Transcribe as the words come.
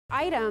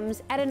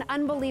items at an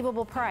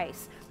unbelievable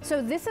price.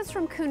 So this is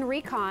from Kuhn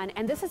Recon,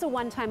 and this is a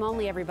one-time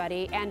only,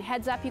 everybody, and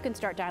heads up, you can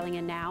start dialing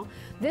in now.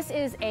 This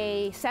is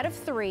a set of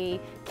 3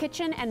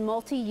 kitchen and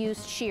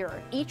multi-use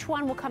shear. Each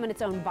one will come in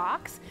its own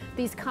box.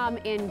 These come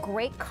in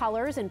great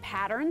colors and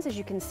patterns, as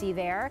you can see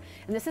there,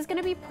 and this is going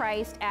to be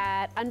priced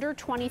at under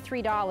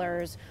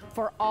 $23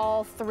 for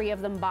all 3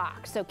 of them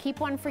boxed. So keep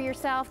one for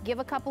yourself, give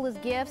a couple as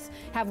gifts,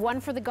 have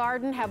one for the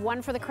garden, have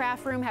one for the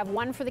craft room, have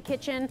one for the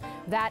kitchen.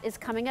 That is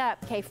coming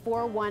up,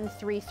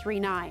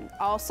 K41339.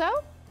 Also,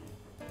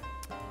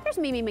 there's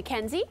Mimi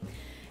McKenzie.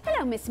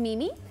 Hello, Miss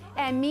Mimi.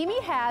 And Mimi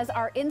has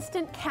our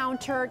instant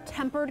counter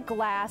tempered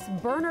glass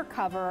burner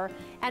cover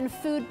and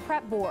food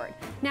prep board.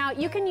 Now,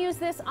 you can use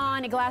this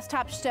on a glass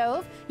top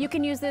stove. You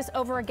can use this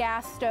over a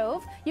gas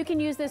stove. You can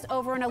use this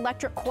over an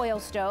electric coil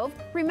stove.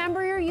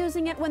 Remember, you're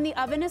using it when the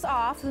oven is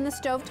off and the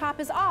stove top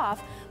is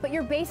off, but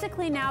you're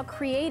basically now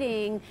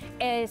creating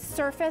a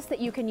surface that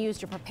you can use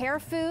to prepare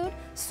food,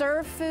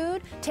 serve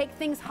food, take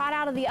things hot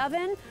out of the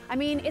oven. I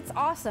mean, it's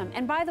awesome.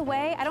 And by the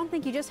way, I don't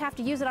think you just have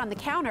to use it on the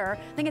counter.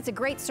 I think it's a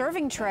great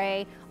serving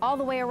tray all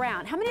the way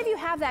around. How many of you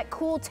have that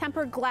cool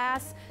tempered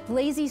glass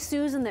Lazy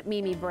Susan that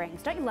Mimi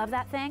brings? Don't you love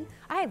that thing?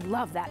 I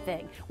love that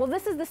thing. Well,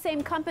 this is the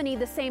same company,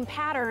 the same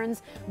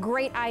patterns,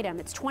 great item.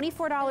 It's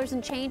 $24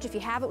 and change. If you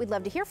have it, we'd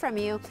love to hear from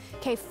you.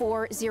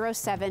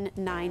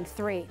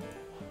 K40793.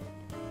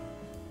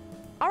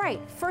 All right,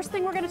 first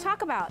thing we're going to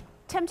talk about,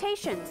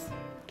 Temp-tations.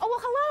 Oh,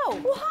 well,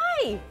 hello. Well,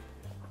 hi.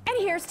 And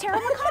here's Tara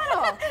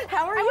McConnell.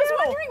 How are you? I was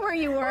wondering where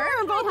you were.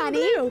 We're both honey.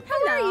 blue.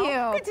 How are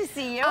you? Good to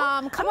see you.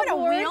 I'm going to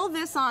wheel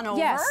this on over.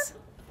 Yes.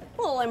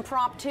 A little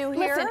impromptu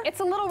here. Listen, it's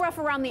a little rough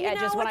around the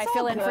edges when I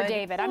fill in for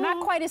David. I'm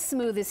not quite as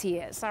smooth as he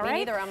is, all right? Me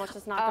neither. I almost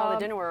just knocked all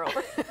the dinnerware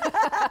over.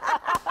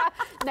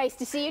 Nice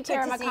to see you,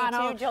 Tara McConnell. Good to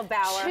see you too, Jill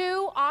Bauer.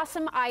 2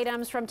 awesome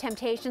items from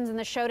Temp-tations in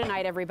the show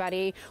tonight,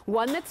 everybody.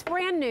 One that's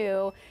brand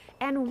new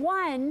and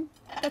one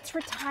that's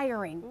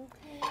retiring.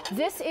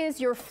 This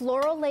is your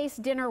floral lace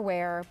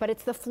dinnerware, but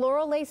it's the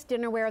floral lace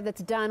dinnerware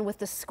that's done with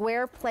the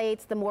square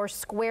plates, the more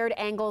squared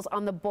angles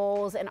on the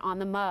bowls and on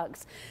the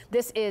mugs.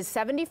 This is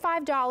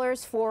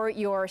 $75 for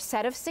your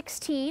set of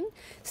 16.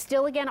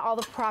 Still, again, all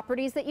the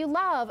properties that you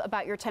love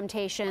about your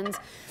Temp-tations.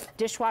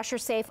 Dishwasher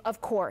safe, of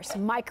course.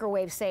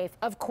 Microwave safe,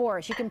 of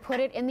course. You can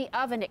put it in the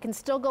oven. It can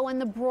still go in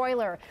the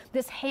broiler.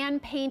 This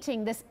hand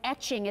painting, this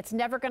etching, it's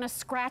never going to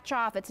scratch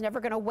off. It's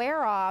never going to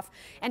wear off.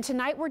 And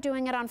tonight we're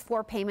doing it on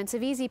 4 payments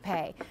of Easy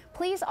Pay.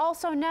 Please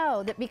also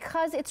know that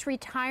because it's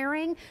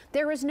retiring,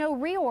 there is no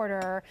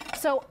reorder.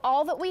 So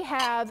all that we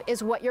have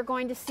is what you're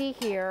going to see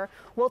here.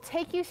 We'll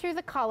take you through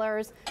the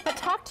colors, but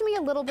talk to me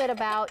a little bit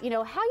about, you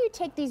know, how you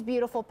take these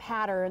beautiful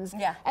patterns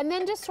and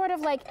then just sort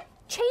of like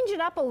change it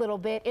up a little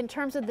bit in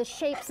terms of the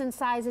shapes and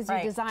sizes you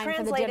design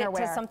for the dinnerware.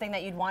 Translate it to something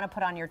that you'd want to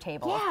put on your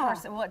table. Of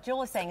course, what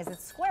Jill is saying is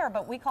it's square,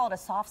 but we call it a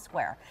soft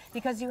square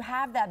because you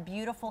have that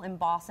beautiful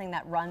embossing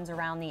that runs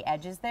around the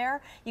edges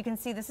there. You can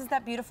see this is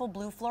that beautiful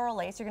blue floral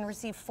lace. You're going to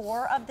receive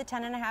 4 of the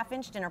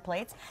 10.5-inch dinner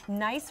plates.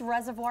 Nice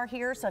reservoir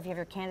here, so if you have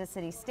your Kansas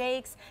City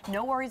steaks,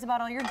 no worries about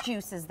all your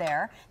juices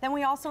there. Then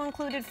we also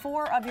included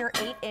 4 of your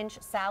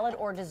 8-inch salad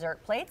or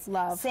dessert plates.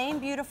 Love. Same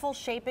beautiful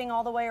shaping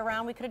all the way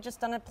around. We could have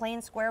just done a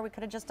plain square. We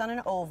could have just done an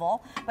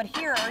oval, but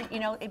here, you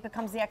know, it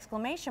becomes the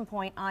exclamation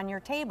point on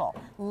your table.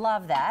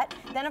 Love that.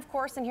 Then, of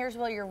course, and here's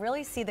where you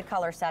really see the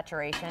color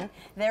saturation.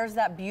 There's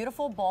that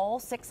beautiful bowl,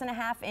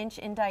 6.5-inch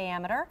in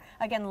diameter.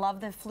 Again,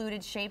 love the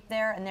fluted shape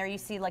there, and there you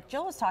see, like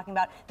Jill was talking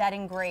about, that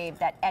engraved,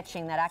 that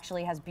etching that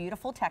actually has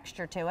beautiful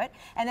texture to it.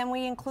 And then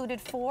we included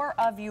 4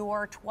 of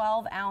your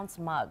 12-ounce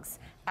mugs.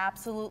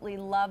 Absolutely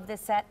love this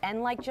set,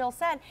 and like Jill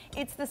said,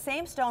 it's the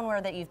same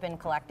stoneware that you've been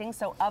collecting,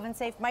 so oven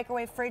safe,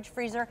 microwave, fridge,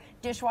 freezer,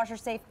 dishwasher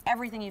safe,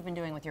 everything you've been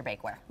doing with your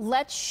bakeware.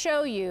 Let's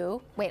show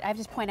you, wait, I have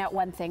to just point out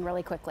one thing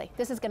really quickly.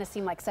 This is going to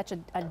seem like such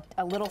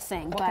a little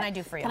thing. What can I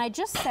do for you? Can I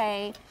just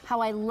say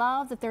how I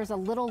love that there's a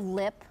little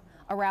lip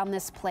around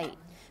this plate?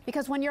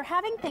 Because when you're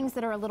having things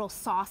that are a little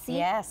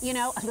saucy, you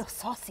know, a little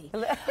saucy,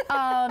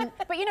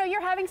 but you know,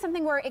 you're having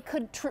something where it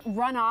could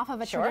run off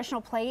of a traditional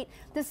plate,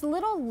 this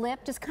little lip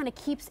just kind of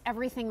keeps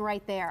everything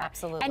right there.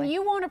 Absolutely. And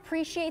you won't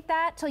appreciate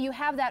that till you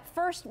have that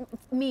first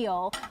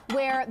meal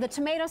where the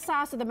tomato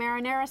sauce or the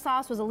marinara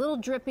sauce was a little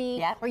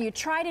drippy, or you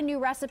tried a new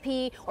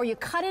recipe, or you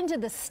cut into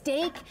the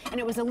steak and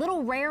it was a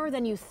little rarer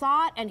than you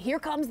thought, and here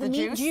comes the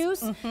meat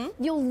juice.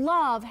 You'll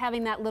love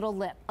having that little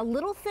lip, a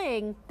little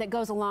thing that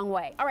goes a long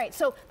way. All right,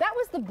 so that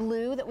was the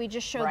blue that we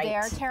just showed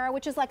there, Tara,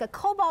 which is like a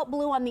cobalt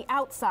blue on the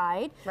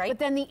outside, but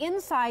then the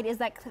inside is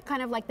that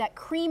kind of like that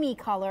creamy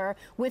color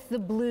with the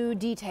blue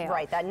detail.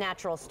 Right, that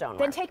natural stoneware.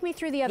 Then take me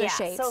through the other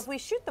shades. So if we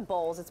shoot the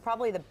bowls, it's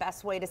probably the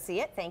best way to see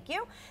it. Thank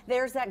you.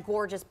 There's that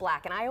gorgeous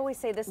black, and I always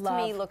say this to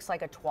me looks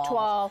like a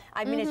toile.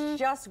 I mean, it's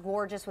just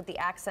gorgeous with the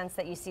accents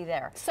that you see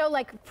there. So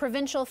like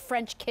provincial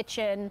French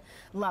kitchen,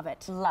 love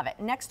it. Love it.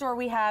 Next door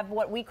we have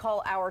what we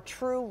call our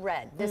true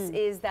red. This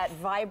is that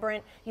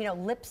vibrant, you know,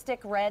 lipstick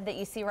red that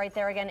you see right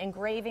there. again,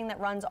 engraving that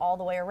runs all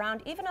the way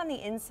around, even on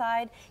the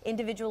inside,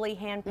 individually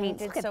hand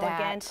painted. So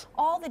again,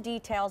 all the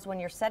details when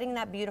you're setting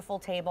that beautiful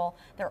table,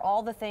 they're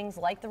all the things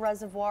like the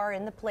reservoir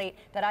in the plate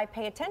that I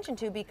pay attention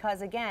to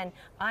because again,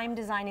 I'm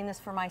designing this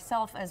for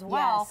myself as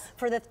well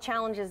for the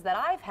challenges that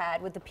I've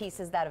had with the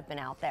pieces that have been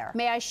out there.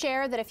 May I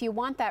share that if you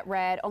want that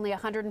red, only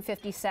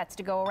 150 sets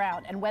to go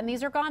around. And when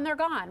these are gone, they're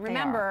gone.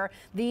 Remember,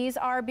 these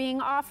are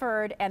being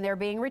offered and they're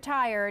being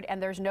retired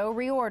and there's no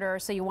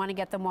reorder, so you want to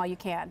get them while you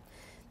can.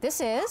 This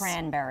is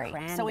cranberry.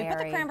 So we put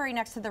the cranberry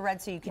next to the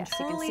red so you can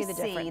truly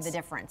see the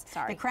difference.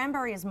 Sorry. The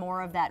cranberry is more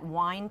of that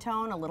wine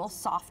tone, a little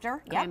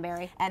softer.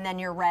 Cranberry. And then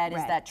your red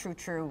is that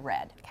true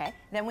red. Okay.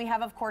 Then we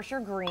have, of course, your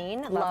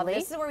green. Love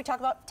this is where we talk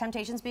about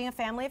Temp-tations being a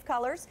family of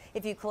colors.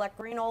 If you collect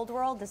green old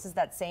world, this is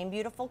that same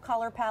beautiful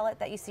color palette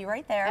that you see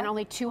right there. And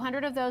only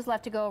 200 of those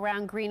left to go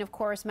around. Green, of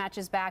course,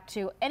 matches back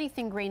to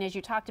anything green, as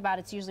you talked about.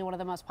 It's usually one of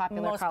the most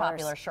popular colors. Most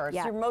popular, sure. It's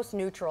your most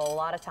neutral a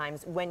lot of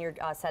times when you're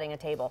setting a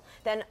table.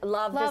 Then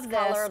love this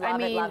color.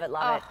 Love it, love it,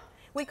 love it.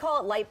 We call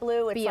it light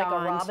blue. It's like a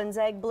robin's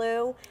egg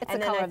blue. It's the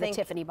color of the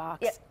Tiffany box.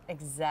 Yeah,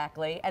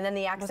 exactly. And then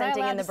the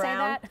accenting in the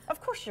brown.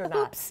 Of course you're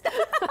not. Oops.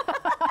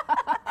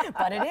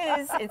 But it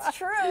is. It's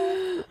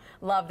true.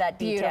 Love that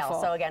detail.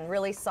 Beautiful. So again,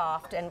 really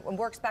soft and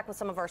works back with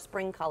some of our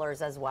spring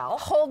colors as well.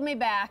 Hold me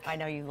back. I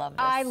know you love this.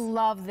 I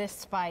love this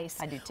spice.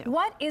 I do too.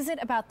 What is it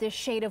about this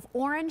shade of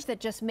orange that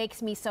just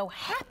makes me so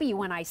happy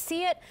when I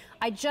see it?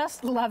 I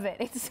just love it.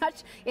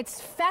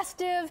 It's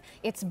festive,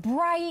 it's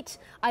bright.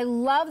 I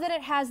love that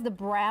it has the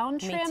brown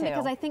trim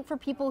because I think for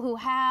people who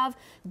have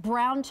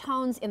brown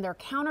tones in their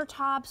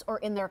countertops or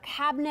in their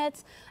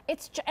cabinets,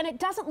 and it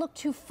doesn't look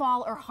too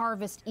fall or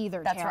harvest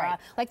either, That's Tara. right.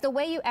 Like the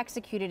way you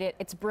executed it,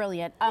 it's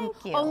brilliant. Thank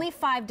you. Only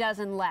 5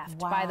 dozen left,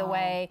 by the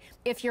way,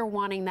 if you're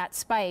wanting that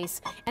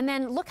spice. And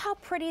then look how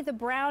pretty the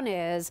brown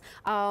is.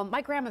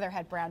 My grandmother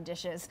had brown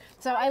dishes,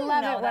 so I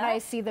love it when I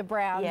see the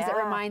brown because it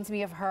reminds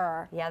me of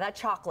her. Yeah, that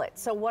chocolate.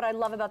 So what I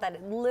love about that,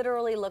 it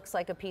literally looks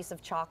like a piece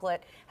of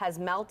chocolate has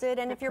melted.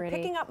 And if you're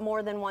picking up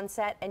more than one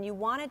set and you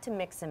wanted to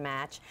mix and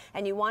match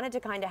and you wanted to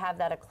kind of have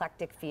that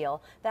eclectic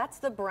feel, that's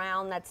the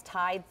brown that's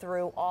tied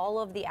through all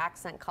of the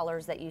accent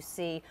colors that you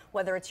see,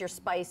 whether it's your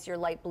spice, your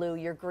light blue,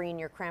 your green,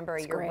 your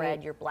cranberry, your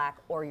red, your black,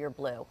 or your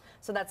blue.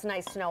 So that's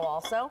nice to know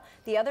also.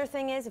 The other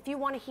thing is, if you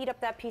want to heat up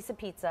that piece of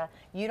pizza,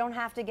 you don't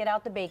have to get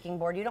out the baking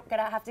board. You don't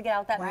have to get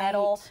out that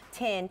metal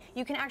tin.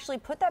 You can actually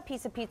put that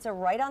piece of pizza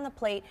right on the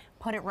plate,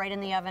 put it right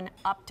in the oven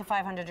up to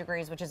 500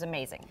 degrees, which is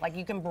amazing. Like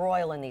you can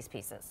broil in these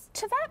pieces.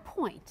 To that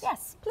point.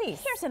 Yes,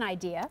 please. Here's an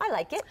idea. I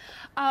like it.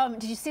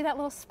 Did you see that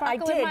little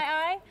sparkle in my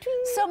eye?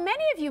 So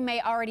many of you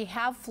may already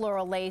have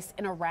floral lace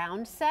in a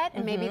round set,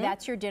 and maybe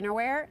that's your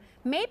dinnerware.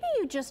 Maybe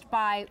you just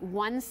buy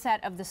one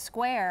set of the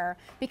square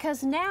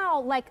because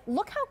now, like,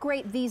 look how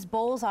great these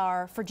bowls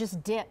are for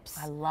just dips.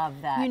 I love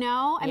that. You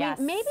know? I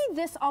mean, maybe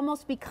this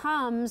almost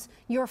becomes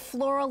your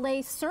floral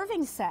lace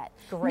serving set.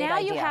 Great now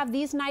idea. you have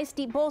these nice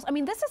deep bowls. I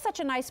mean, this is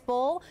such a nice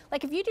bowl.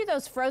 Like, if you do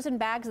those frozen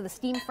bags of the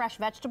steamed fresh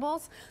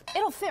vegetables,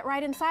 it'll fit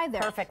right inside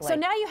there. Perfectly. So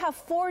now you have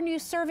 4 new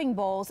serving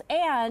bowls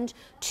and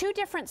 2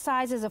 different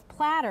sizes of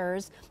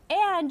platters,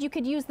 and you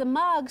could use the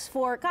mugs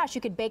for, gosh,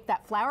 you could bake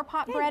that flower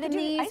pot bread in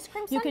these. Ice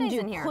cream you can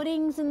do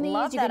puddings in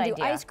these. You can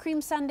do ice cream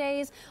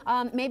sundaes.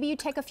 Maybe you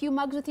take a few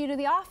mugs with you to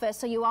the office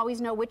so you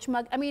always know which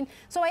mug. I mean,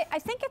 so I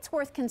think it's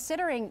worth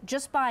considering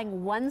just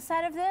buying one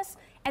set of this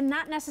and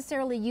not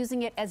necessarily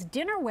using it as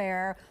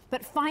dinnerware,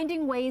 but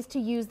finding ways to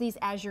use these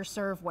as your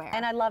serveware.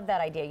 And I love that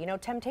idea. You know,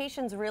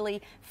 Temp-tations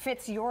really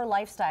fits your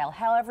lifestyle,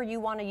 however you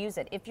want to use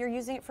it. If you're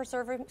using it for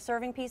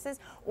serving pieces,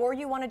 or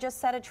you want to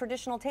just set a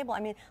traditional table. I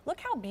mean,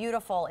 look how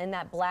beautiful in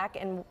that black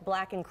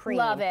and cream.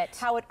 Love it.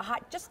 How it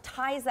just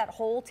ties that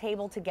whole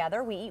table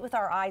together. We eat with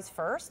our eyes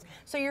first,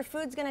 so your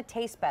food's going to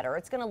taste better.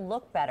 It's going to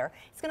look better.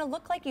 It's going to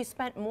look like you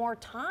spent more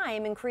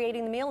time in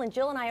creating the meal. And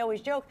Jill and I always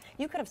joke,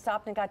 you could have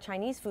stopped and got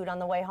Chinese food on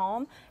the way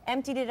home,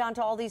 emptied it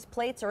onto all these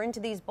plates or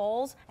into these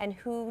bowls, and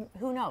who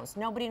knows?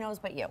 Nobody knows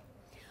but you.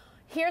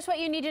 Here's what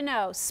you need to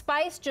know.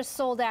 Spice just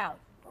sold out.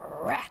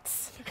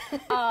 Rats.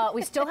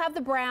 We still have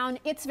the brown.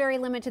 It's very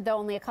limited though,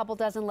 only a couple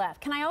dozen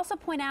left. Can I also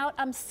point out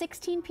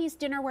 16-piece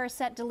dinnerware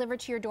set delivered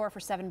to your door for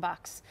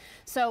 $7.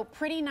 So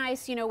pretty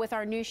nice, you know, with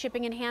our new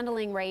shipping and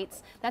handling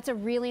rates. That's a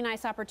really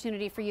nice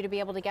opportunity for you to be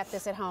able to get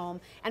this at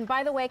home. And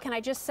by the way, can I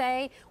just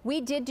say,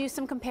 we did do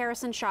some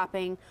comparison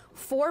shopping.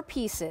 4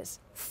 pieces,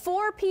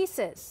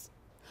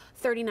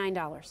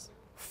 $39.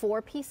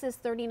 4 pieces,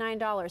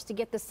 $39. To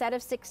get the set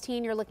of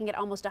 16, you're looking at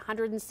almost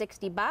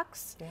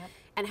 $160. Yep.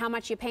 And how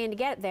much you paying to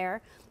get it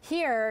there.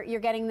 Here,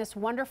 you're getting this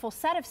wonderful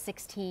set of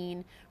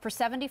 16 for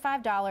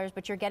 $75,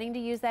 but you're getting to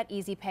use that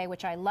Easy Pay,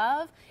 which I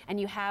love, and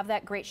you have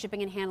that great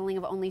shipping and handling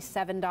of only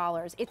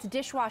 $7. It's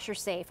dishwasher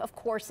safe, of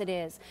course it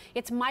is.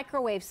 It's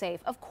microwave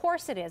safe, of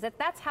course it is.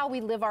 That's how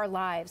we live our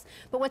lives.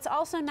 But what's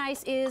also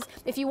nice is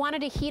if you wanted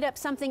to heat up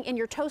something in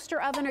your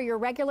toaster oven or your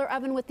regular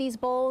oven with these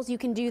bowls, you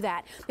can do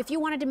that. If you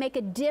wanted to make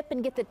a dip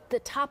and get the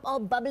top all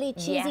bubbly,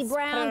 cheesy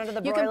brown,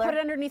 you can put it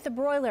underneath the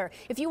broiler.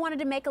 If you wanted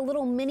to make a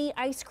little mini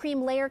ice ice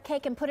cream layer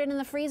cake and put it in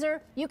the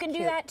freezer, you can do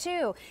that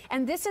too.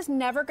 And this is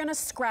never gonna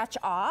scratch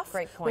off,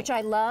 Great point. which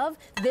I love.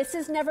 This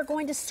is never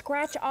going to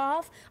scratch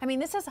off. I mean,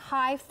 this is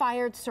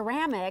high-fired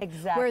ceramic,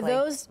 where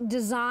those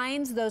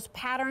designs, those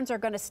patterns are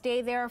gonna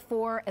stay there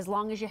for as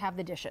long as you have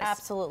the dishes.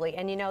 Absolutely,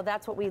 and you know,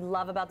 that's what we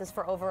love about this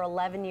for over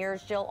 11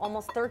 years, Jill.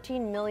 Almost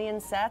 13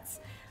 million sets.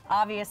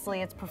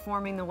 Obviously, it's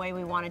performing the way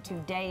we want it to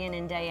day in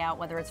and day out,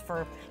 whether it's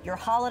for your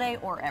holiday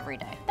or every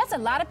day. That's a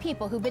lot of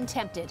people who've been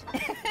tempted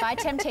by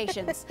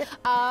Temp-tations.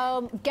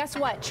 Guess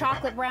what?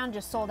 Chocolate brown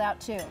just sold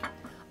out too.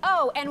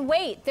 Oh, and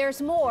wait,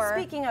 there's more.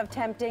 Speaking of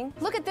tempting.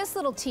 Look at this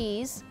little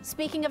tease.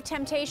 Speaking of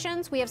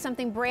Temp-tations, we have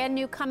something brand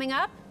new coming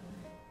up.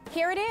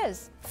 Here it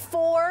is,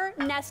 4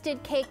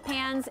 nested cake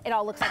pans. It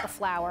all looks like a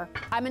flower.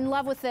 I'm in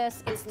love with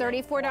this. It's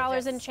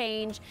 $34 and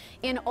change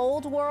in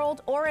Old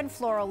World or in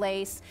Floral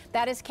Lace.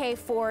 That is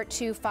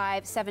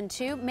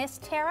K42572. Miss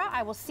Tara,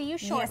 I will see you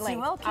shortly. Yes, you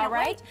will. All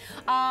right.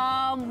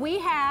 We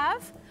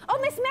have, oh,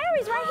 Miss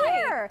Mary's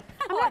right here.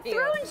 I'm not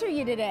throwing to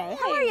you today.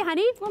 How are you,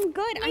 honey? I'm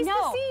good. Nice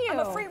to see you. I'm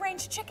a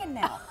free-range chicken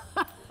now.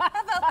 How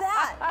about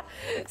that?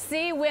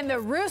 See, when the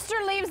rooster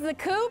leaves the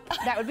coop,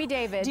 that would be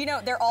David. Do you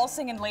know, they're all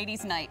singing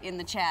Ladies' Night in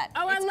the chat.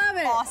 Oh, it's I love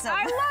it. Awesome.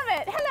 I love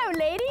it. Hello,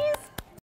 ladies.